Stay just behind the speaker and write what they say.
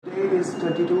is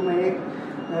 22 May,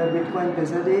 Bitcoin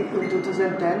Pizza Day. In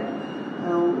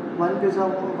 2010, one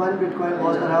Bitcoin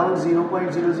was around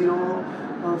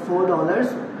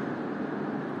 $0.004,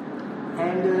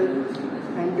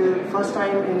 and first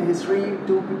time in history,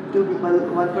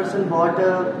 one person bought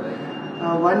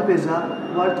one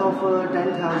pizza worth of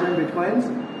 10,000 Bitcoins,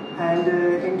 and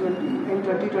in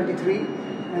 2023,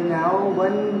 and now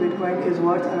one Bitcoin is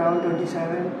worth around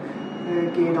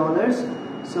 $27K.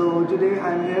 So today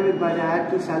I'm here with my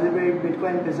dad to celebrate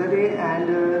Bitcoin Pizza Day, and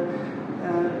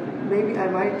maybe I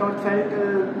might not felt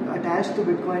attached to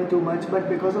Bitcoin too much, but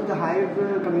because of the Hive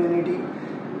community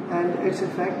and its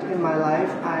effect in my life,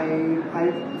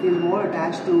 I feel more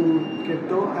attached to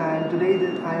crypto, and today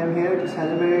that I am here to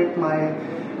celebrate my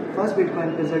first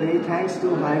Bitcoin Pizza Day thanks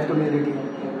to Hive community.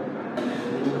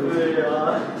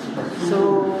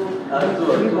 So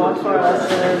we bought for us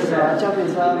sriracha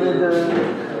pizza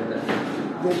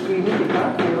with creamy tikka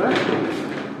flavor.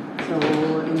 So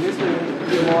in this way,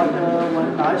 we bought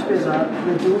one large pizza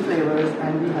with two flavors,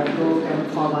 and we have Coke, and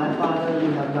for my father we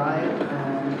have Diet,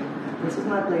 and this is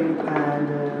my plate, and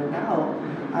now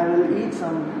I will eat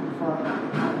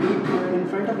in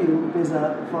front of you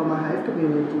pizza for my Hive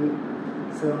community.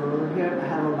 So here,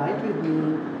 have a bite with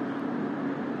me.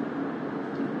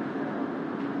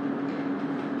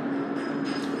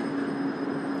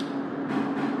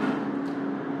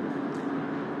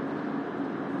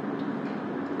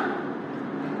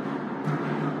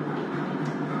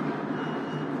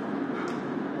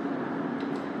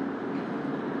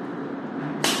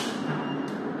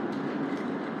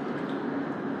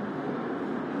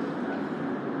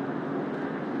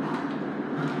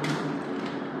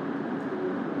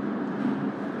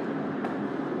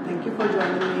 Thank you for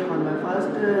joining me on my first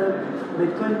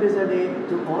Bitcoin Pizza Day.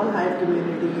 To all Hive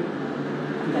community,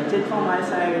 that's it from my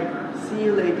side. See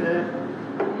you later.